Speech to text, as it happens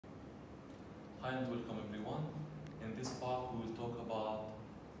Hi and welcome everyone. In this part we will talk about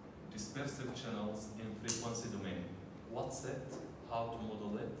dispersive channels in frequency domain. What's it, how to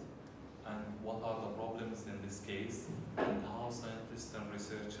model it, and what are the problems in this case, and how scientists and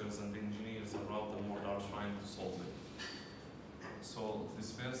researchers and engineers around the world are trying to solve it. So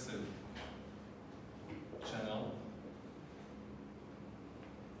dispersive channel,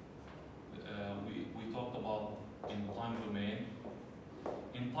 we talked about in time domain.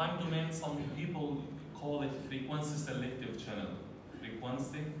 In time domain, some people call it frequency selective channel.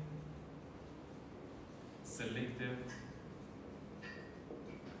 Frequency selective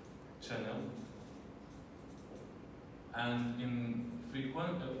channel. And in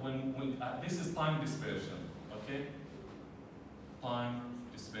this is time dispersion, okay? Time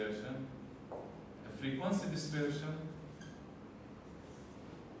dispersion. The frequency dispersion,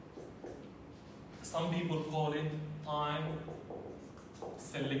 some people call it time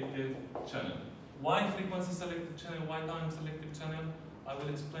selective channel. Why frequency selective channel? Why time selective channel? I will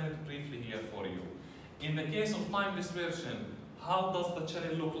explain it briefly here for you. In the case of time dispersion, how does the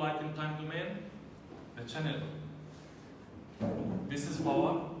channel look like in time domain? The channel, this is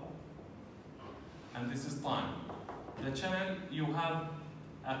power and this is time. The channel you have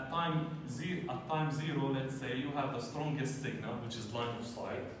at time zero, let's say you have the strongest signal, which is line of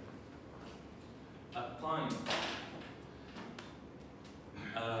sight. At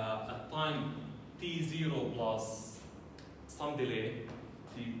time t0 plus some delay,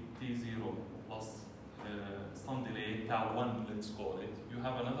 t0 plus some delay, tau1 let's call it, you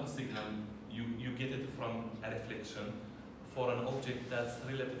have another signal, you get it from a reflection for an object that's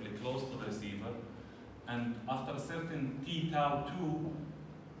relatively close to the receiver, and after a certain t tau2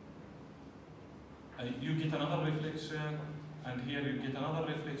 you get another reflection, and here you get another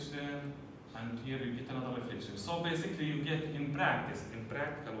reflection, and here you get another reflection. So basically you get, in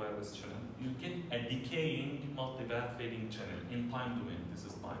practical wireless channel, you get a decaying multipath fading channel in time domain. This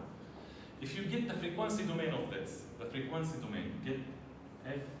is time. If you get the frequency domain of this, the frequency domain, get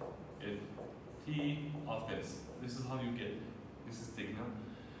f t of this. This is how you get this is signal.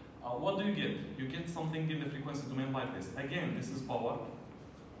 What do you get? You get something in the frequency domain like this. Again, this is power,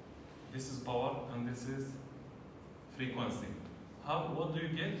 and this is frequency. What do you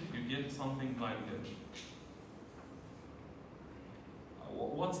get? You get something like this.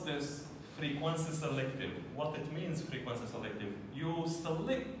 What's this? Frequency selective. What it means, frequency selective? You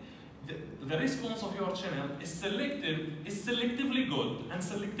select, the response of your channel is selectively good and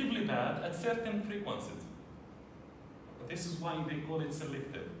selectively bad at certain frequencies. This is why they call it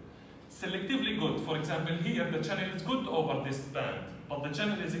selective. Selectively good, for example, here the channel is good over this band, but the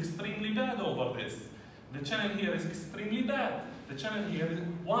channel is extremely bad over this. The channel here is extremely bad. The channel here is,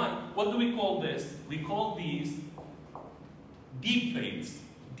 why? What do we call this? We call these deep fades.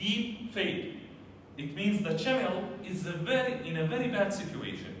 Deep fade. It means the channel is in a very bad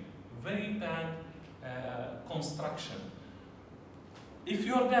situation, very bad construction. If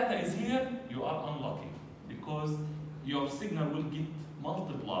your data is here, you are unlucky because your signal will get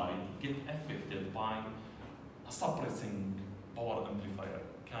multiplied, get affected by a suppressing power amplifier,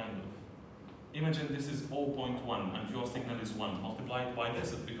 kind of. Imagine this is 0.1 and your signal is 1. Multiplied by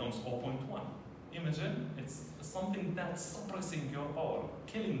this, it becomes 0.1. Imagine it's something that's suppressing your power,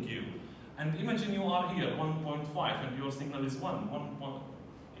 killing you. And imagine you are here, 1.5, and your signal is 1.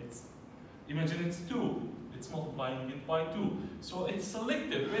 Imagine it's 2. It's multiplying it by 2. So it's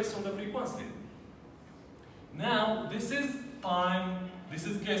selective based on the frequency. Now, this is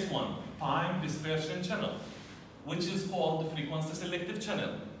case 1, time dispersion channel, which is called the frequency selective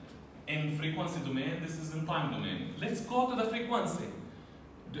channel. In frequency domain, this is in time domain. Let's go to the frequency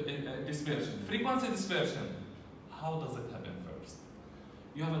dispersion. Frequency dispersion, how does it happen first?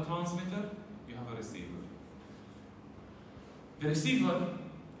 You have a transmitter, you have a receiver. The receiver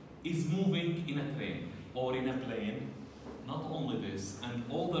is moving in a train or in a plane. Not only this, and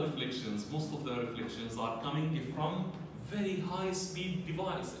all the reflections, most of the reflections are coming from very high-speed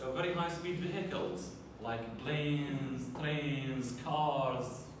devices, very high-speed vehicles, like planes, trains,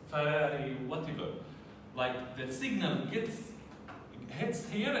 cars, Ferrari, whatever. Like the signal hits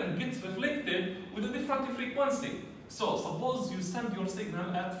here and gets reflected with a different frequency. So suppose you send your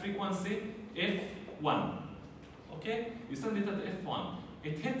signal at frequency f1. Okay? You send it at f1.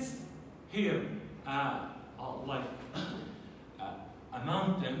 It hits here like a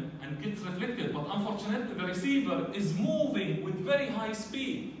mountain and gets reflected, but unfortunately the receiver is moving with very high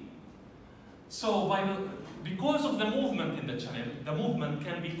speed. So because of the movement in the channel, the movement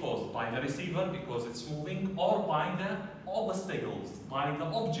can be caused by the receiver because it's moving, or by the obstacles, by the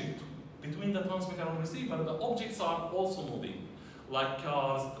object between the transmitter and receiver. The objects are also moving. like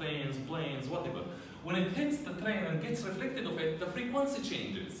cars, trains, planes, whatever. When it hits the train and gets reflected of it, the frequency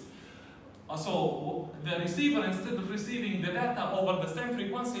changes. So the receiver, instead of receiving the data over the same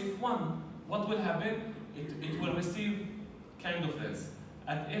frequency, if one, what will happen? It will receive kind of this.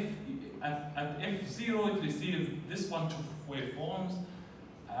 At F0, it receives this bunch of waveforms.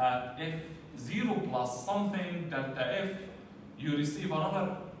 At F0 plus something, delta F, you receive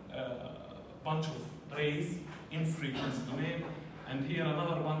another bunch of rays in frequency domain, and here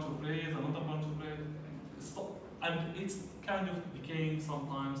another bunch of rays, another bunch of rays. So, and it's kind of decaying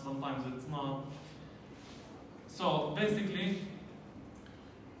sometimes, sometimes it's not. So basically,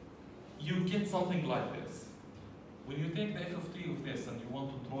 you get something like this. When you take the f of t of this and you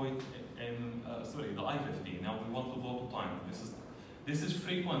want to draw it in, sorry, the I-50, now we want to go to time. This is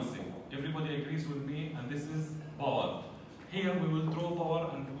frequency. Everybody agrees with me, and this is power. Here we will draw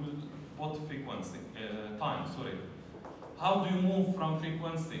power and we will put frequency, time, sorry. How do you move from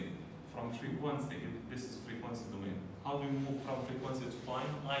frequency? From frequency, this is frequency domain. How do you move from frequency to time?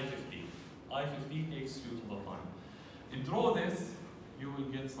 I-50. I-50 takes you to the time. You draw this, you will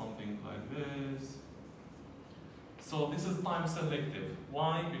get something like this. So this is time selective.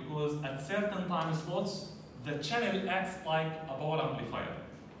 Why? Because at certain time slots, the channel acts like a power amplifier.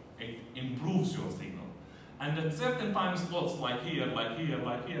 It improves your signal. And at certain time slots, like here, like here,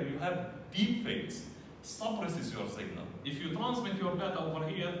 like here, you have deep fades, suppresses your signal. If you transmit your data over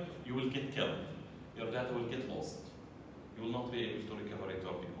here, you will get killed. Your data will get lost. You will not be able to recover it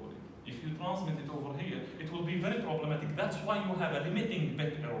or decode it. If you transmit it over here, it will be very problematic. That's why you have a limiting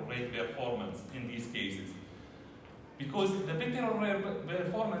bit error rate performance in these cases. Because the bit error rate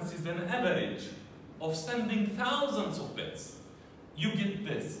performance is an average of sending thousands of bits. You get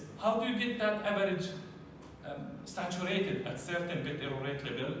this. How do you get that average saturated at certain bit error rate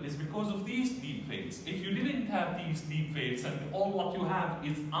level? Is because of these deep fades. If you didn't have these deep fades and all what you have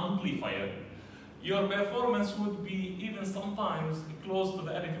is amplifier, your performance would be even sometimes close to the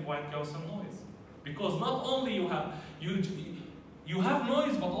additive white Gaussian noise. Because not only you have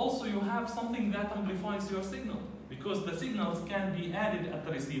noise, but also you have something that amplifies your signal. Because the signals can be added at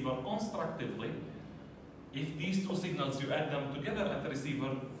the receiver constructively. If these two signals, you add them together at the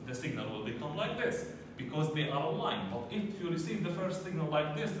receiver, the signal will become like this, because they are aligned. But if you receive the first signal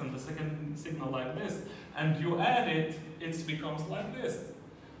like this and the second signal like this, and you add it, it becomes like this.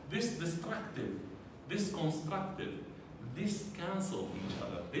 This destructive, this constructive, this cancel each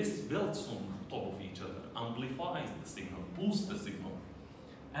other, this builds on top of each other, amplifies the signal, boosts the signal.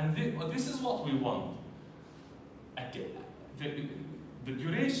 And this is what we want. The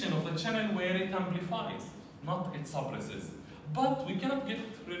duration of the channel where it amplifies, not it suppresses. But we cannot get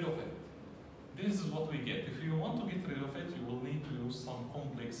rid of it. This is what we get. If you want to get rid of it, you will need to use some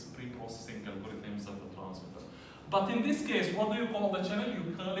complex pre-processing algorithms at the transmitter. But in this case, what do you call the channel?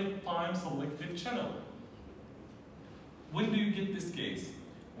 You call it time selective channel. When do you get this case?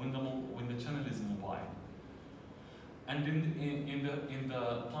 When the channel is mobile. And in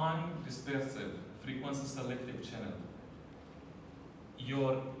the time dispersive frequency selective channel,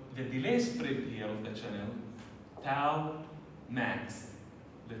 the delay spread here of the channel, tau max,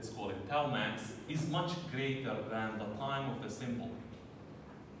 let's call it tau max, is much greater than the time of the symbol.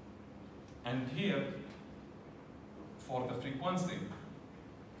 And here, for the frequency,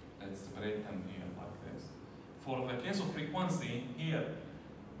 let's separate them here like this. For the case of frequency, here,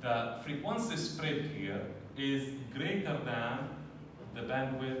 the frequency spread here is greater than the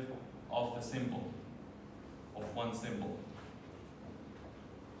bandwidth of the symbol, of one symbol.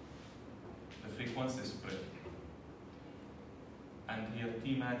 The frequency spread. And here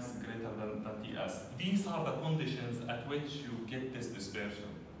Tmax greater than Ts. These are the conditions at which you get this dispersion.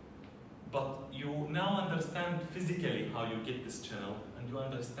 But you now understand physically how you get this channel, and you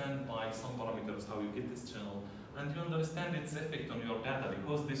understand by some parameters how you get this channel, and you understand its effect on your data,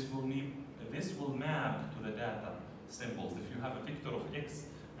 because this will map to the data symbols. If you have a vector of x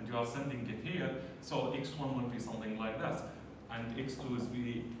and you are sending it here, so x1 will be something like that, and x2 is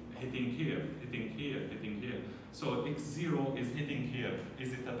be hitting here, hitting here, hitting here. So x0 is hitting here.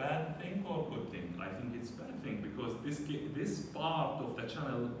 Is it a bad thing or a good thing? I think it's a bad thing, because this part of the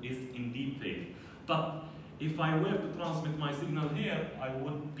channel is in deep fade. But if I were to transmit my signal here, I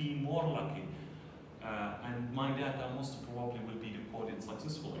would be more lucky. And my data most probably will be decoded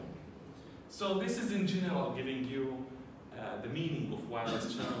successfully. So this is in general giving you the meaning of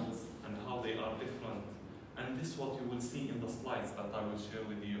wireless channels and how they are different. And this is what you will see in the slides that I will share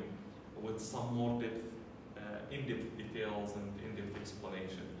with you, with some more depth, in-depth details and in-depth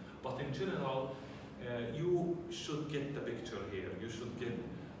explanation. But in general, you should get the picture here. You should get,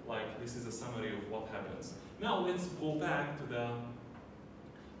 like, this is a summary of what happens. Now let's go back to the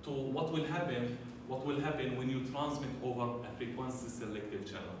to what will happen when you transmit over a frequency selective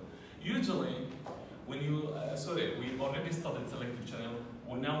channel. Usually, when you, we already studied selective channel,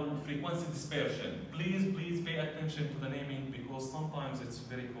 we now frequency dispersion. Please pay attention to the naming because sometimes it's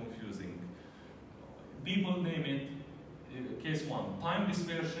very confusing. People name it, case one, time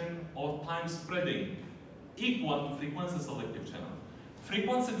dispersion or time spreading equal to frequency selective channel.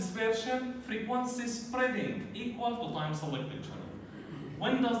 Frequency dispersion, frequency spreading equal to time selective channel.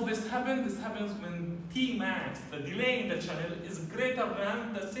 When does this happen? This happens when Tmax, the delay in the channel, is greater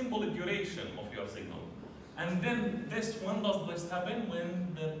than the symbol duration of your signal. And then when does this happen?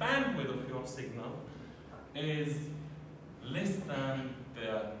 When the bandwidth of your signal is less than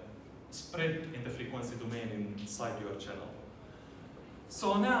the spread in the frequency domain inside your channel.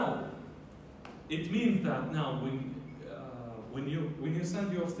 So now, it means that now when you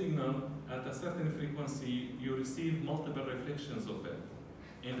send your signal at a certain frequency, you receive multiple reflections of it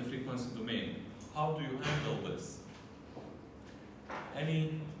in the frequency domain. How do you handle this?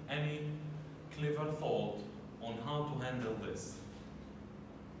 Any clever thought on how to handle this?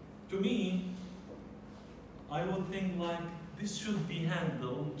 To me, I would think like this should be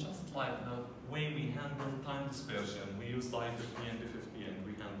handled just like the way we handle time dispersion. We used I50 and D50 and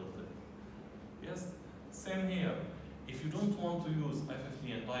we handled it. Yes? Same here. If you don't want to use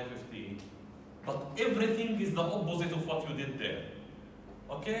I50 and I50, but everything is the opposite of what you did there.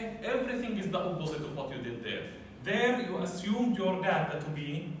 Okay? Everything is the opposite of what you did there. There you assumed your data to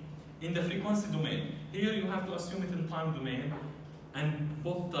be in the frequency domain. Here you have to assume it in time domain and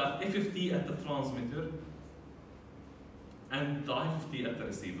put the A50 at the transmitter and the I50 at the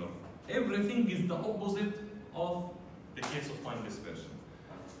receiver. Everything is the opposite of the case of time dispersion.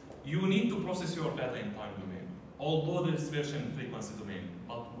 You need to process your data in time domain, although the dispersion in frequency domain.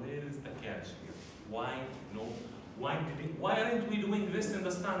 But where is the catch here? Why no? Why aren't we doing this in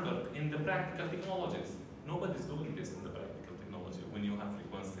the standard, in the practical technologies? Nobody's doing this in the practical technology when you have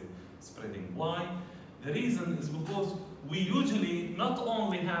frequency spreading. Why? The reason is because we usually not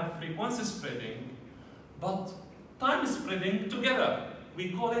only have frequency spreading, but time spreading together.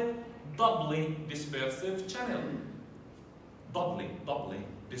 We call it doubly dispersive channel. Doubly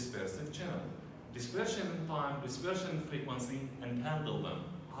dispersive channel. Dispersion in time, dispersion in frequency, and handle them.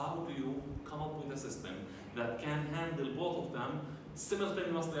 How do you come up with a system that can handle both of them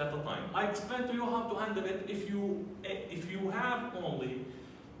simultaneously at a time? I explained to you how to handle it if you have only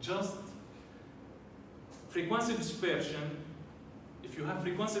just frequency dispersion. If you have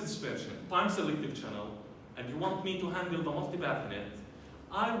frequency dispersion, time selective channel, and you want me to handle the multipath net,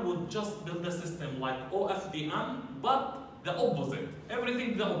 I would just build a system like OFDM, but the opposite.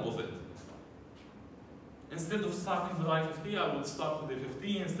 Everything the opposite. Instead of starting with I50, I would start with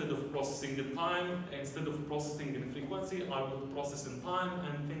A50. Instead of processing in time, instead of processing in frequency, I would process in time,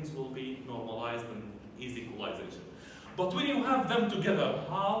 and things will be normalized and easy equalization. But when you have them together,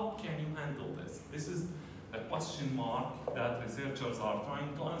 how can you handle this? This is a question mark that researchers are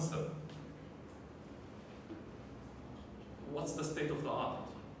trying to answer. What's the state of the art?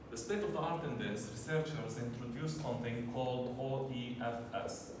 The state of the art in this, researchers introduced something called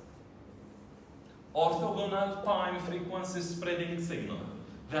OTFS. Orthogonal time frequency spreading signal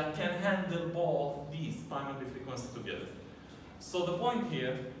that can handle both these time and the frequency together. So the point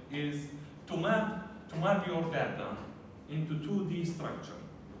here is to map your data into 2D structure.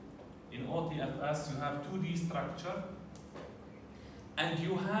 In OTFS, you have 2D structure, and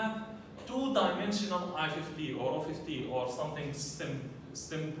you have two-dimensional I50 or O50 or something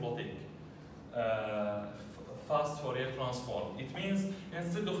symplotic. Fast Fourier transform. It means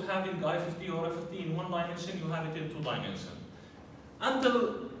instead of having I50 or F50 in one dimension, you have it in 2 dimensions.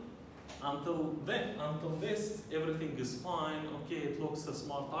 Until this, everything is fine. Okay, it looks a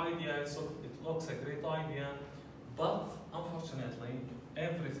smart idea. It looks a great idea, but unfortunately,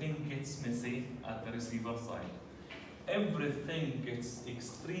 everything gets messy at the receiver side. Everything gets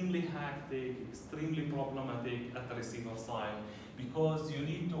extremely hectic, extremely problematic at the receiver side, because you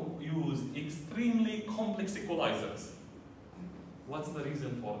need to use extremely complex equalizers. What's the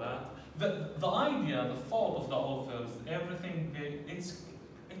reason for that? The idea, the thought of the authors, everything,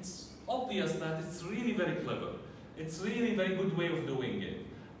 it's obvious that it's really very clever. It's really very good way of doing it.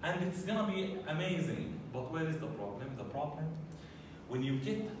 And it's gonna be amazing. But where is the problem? The problem, when you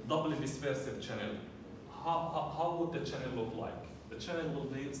get doubly dispersive channel, how would the channel look like? The channel will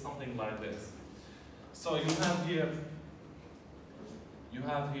be something like this. So you have here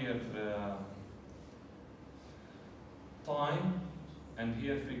time, and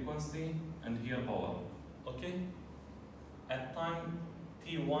here frequency, and here power. Okay? At time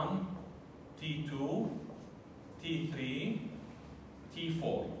T1, T2, T3,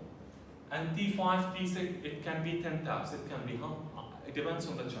 T4. And T5, T6, it can be 10 taps, it can be, it depends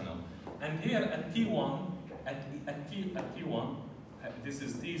on the channel. And here at T1, at T1, this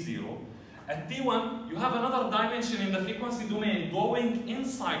is T0. At T1, you have another dimension in the frequency domain going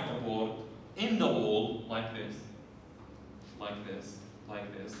inside the board, in the wall, like this, like this,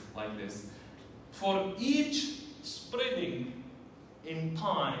 like this, like this. For each spreading in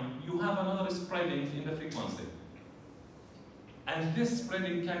time, you have another spreading in the frequency. And this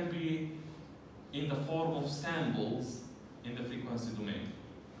spreading can be in the form of samples in the frequency domain.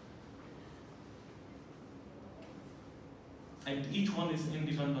 And each one is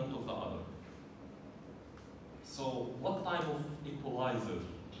independent of the other. So what type of equalizer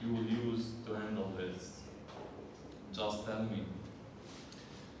you will use to handle this? Just tell me.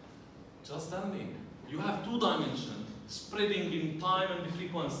 Just tell me. You have two dimensions, spreading in time and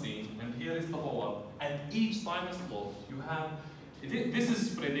frequency, and here is the power. At each time slot, you have, this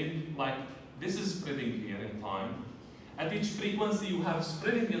is spreading, like this is spreading here in time. At each frequency, you have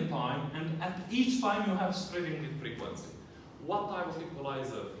spreading in time, and at each time, you have spreading in frequency. What type of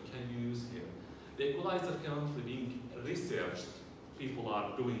equalizer can you use here? The equalizer currently being researched, people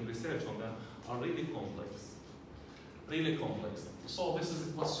are doing research on them, are really complex. Really complex. So this is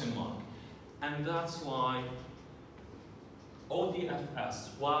a question mark. And that's why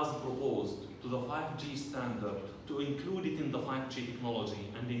OTFS was proposed to the 5G standard to include it in the 5G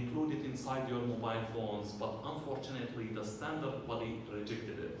technology and include it inside your mobile phones, but unfortunately the standard body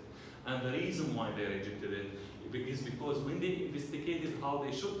rejected it. And the reason why they rejected it is because when they investigated how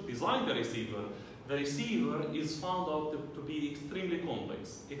they should design the receiver is found out to be extremely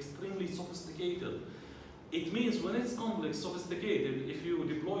complex, extremely sophisticated. It means when it's complex, sophisticated, if you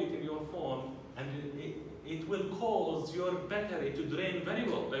deploy it in your phone, and it will cause your battery to drain very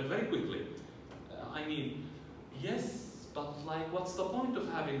quickly. I mean, yes, but like, what's the point of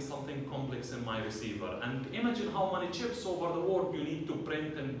having something complex in my receiver? And imagine how many chips over the world you need to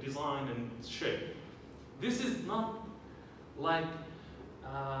print and design and ship. This is not like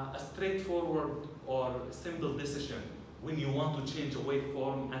a straightforward or simple decision when you want to change a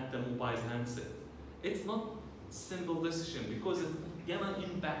waveform at the mobile handset. It's not a simple decision because it's gonna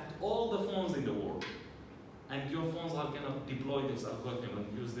impact all the phones in the world. And your phones are gonna deploy this algorithm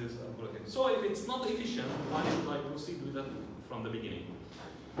and use this algorithm. So if it's not efficient, why should I proceed with that from the beginning?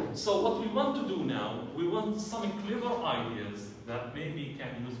 So what we want to do now, we want some clever ideas that maybe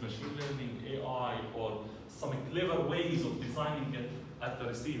can use machine learning, AI, or some clever ways of designing it at the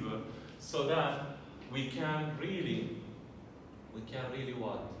receiver so that we can really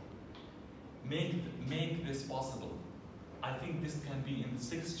what? Make this possible. I think this can be in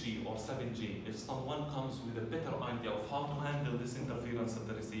 6G or 7G if someone comes with a better idea of how to handle this interference at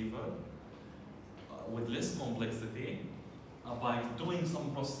the receiver with less complexity by doing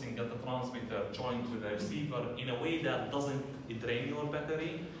some processing at the transmitter joined with the receiver in a way that doesn't drain your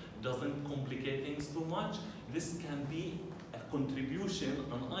battery, doesn't complicate things too much. This can be a contribution,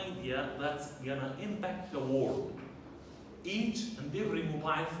 an idea that's gonna impact the world. Each and every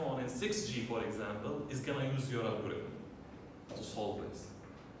mobile phone in 6G, for example, is gonna use your algorithm to solve this.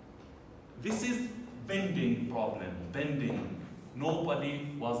 This is bending problem, bending.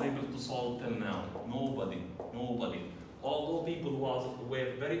 Nobody was able to solve till now. Nobody. Although people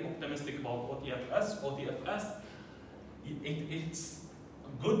were very optimistic about OTFS, it's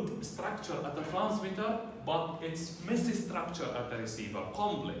good structure at the transmitter, but it's messy structure at the receiver,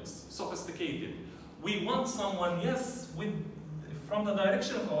 complex, sophisticated. We want someone, yes, from the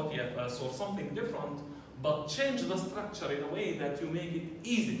direction of OTFS or something different, but change the structure in a way that you make it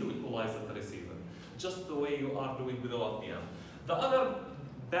easy to equalize at the receiver, just the way you are doing with OFDM. The other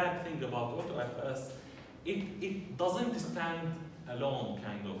bad thing about OTFS, it doesn't stand alone,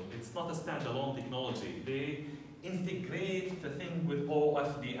 kind of. It's not a standalone technology. They integrate the thing with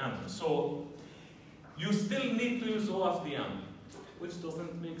OFDM. So you still need to use OFDM, which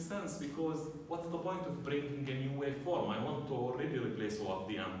doesn't make sense because what's the point of bringing a new waveform? I want to already replace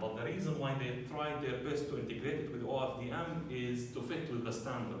OFDM, but the reason why they tried their best to integrate it with OFDM is to fit with the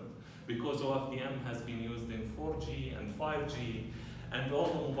standard, because OFDM has been used in 4G and 5G, and all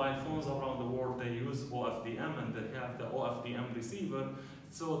the mobile phones around the world, they use OFDM and they have the OFDM receiver,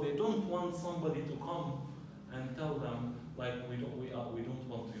 so they don't want somebody to come and tell them, like, we don't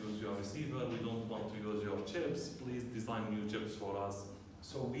want to use your receiver, we don't want to use your chips, please design new chips for us.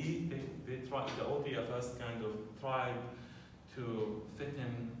 So they tried, the OTFS kind of tried to fit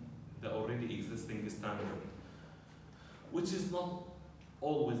in the already existing standard, which is not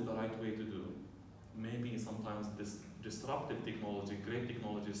always the right way to do. Maybe sometimes this disruptive technology, great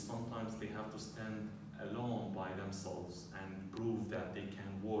technologies, sometimes they have to stand alone by themselves and prove that they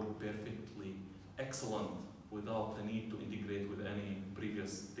can work perfectly excellent without the need to integrate with any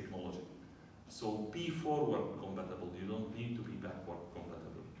previous technology. So be forward compatible. You don't need to be backward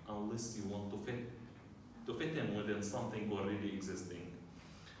compatible unless you want to fit in within something already existing.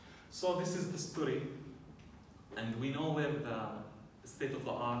 So this is the story, and we know where the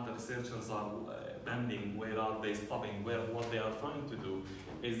state-of-the-art researchers are bending, where are they stopping, what they are trying to do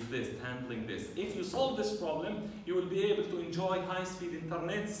is this, handling this. If you solve this problem, you will be able to enjoy high-speed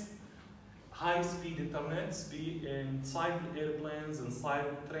internets, be inside airplanes, inside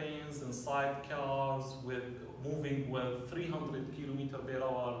trains, inside cars, with moving with 300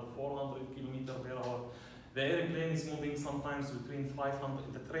 km/h, 400 km/h. The airplane is moving sometimes between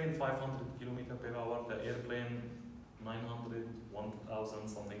 500, the train 500 km/h, the airplane 900, 1000,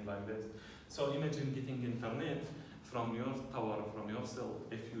 something like this. So imagine getting internet from your tower, from your cell,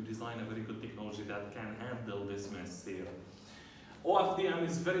 if you design a very good technology that can handle this mess here. OFDM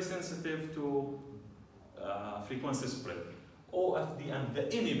is very sensitive to frequency spread. OFDM,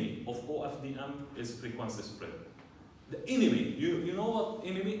 the enemy of OFDM is frequency spread. The enemy, you know what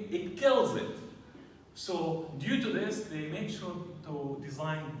enemy? It kills it. So due to this, they make sure to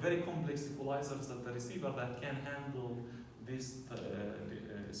design very complex equalizers at the receiver that can handle this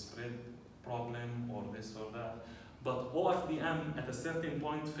spread problem or this or that. But OFDM at a certain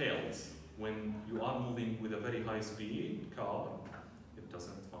point fails. When you are moving with a very high speed car, it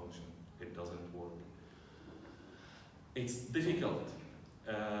doesn't function, it doesn't work. It's difficult.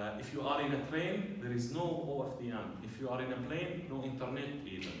 If you are in a train, there is no OFDM. If you are in a plane, no internet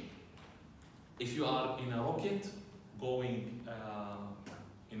even. If you are in a rocket going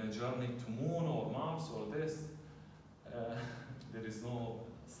in a journey to Moon or Mars or this, there is no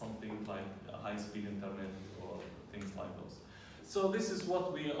something like a high-speed internet or things like those. So this is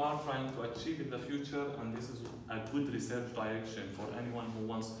what we are trying to achieve in the future, and this is a good research direction for anyone who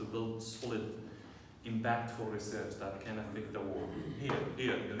wants to build solid, impactful research that can affect the world. Here,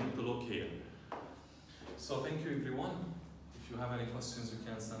 you need to look here. So thank you everyone. If you have any questions, you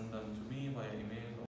can send them to me via email.